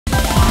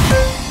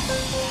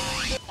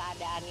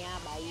keadaannya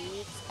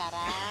baik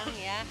sekarang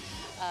ya.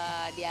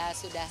 Dia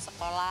sudah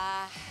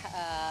sekolah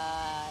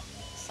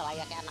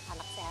selayaknya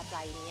anak-anak sehat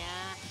lainnya,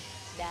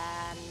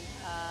 dan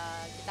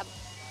kita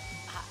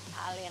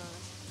hal yang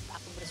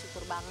aku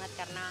bersyukur banget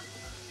karena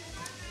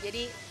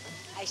jadi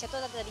Aisyah tuh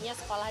tadinya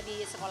sekolah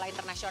di sekolah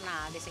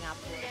internasional di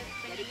Singapura,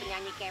 jadi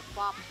penyanyi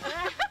Kpop.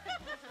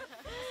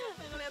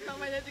 Ngeliat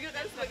namanya juga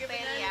kan sebagai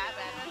penyanyi ya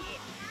berarti.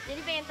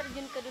 Jadi pengen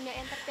terjun ke dunia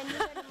entertain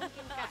juga nih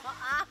mungkin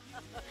Kak.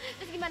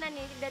 Terus gimana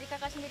nih dari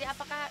Kakak sendiri,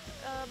 apakah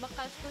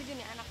bakal setuju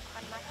nih anak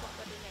akan masuk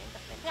ke dunia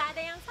entertain? Nggak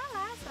ada yang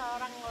salah,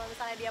 seorang kalau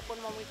misalnya dia pun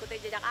mau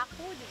mengikuti jejak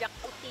aku, jejak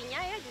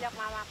putihnya ya, jejak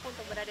mamaku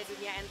untuk berada di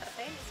dunia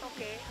entertain, it's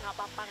okay, nggak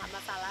apa-apa, nggak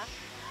masalah.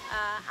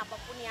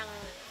 Apapun yang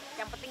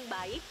penting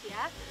baik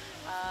ya.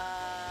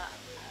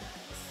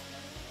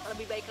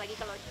 Lebih baik lagi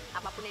kalau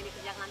apapun yang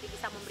dikerjakan nanti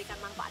bisa memberikan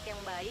manfaat yang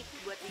baik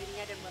buat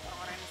dirinya dan buat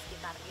orang-orang di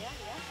sekitarnya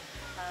ya.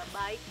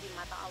 Baik di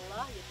mata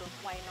Allah gitu,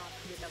 why not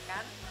gitu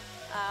kan.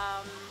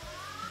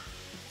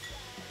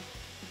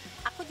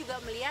 Aku juga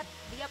melihat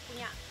dia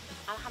punya,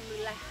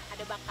 alhamdulillah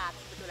ada bakat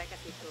sebetulnya ke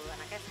situ.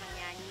 Anaknya senang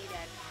nyanyi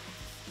dan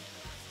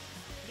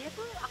dia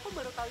tuh, aku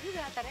baru tahu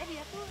juga ternyata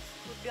dia tuh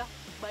sudah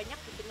banyak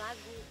bikin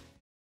lagu.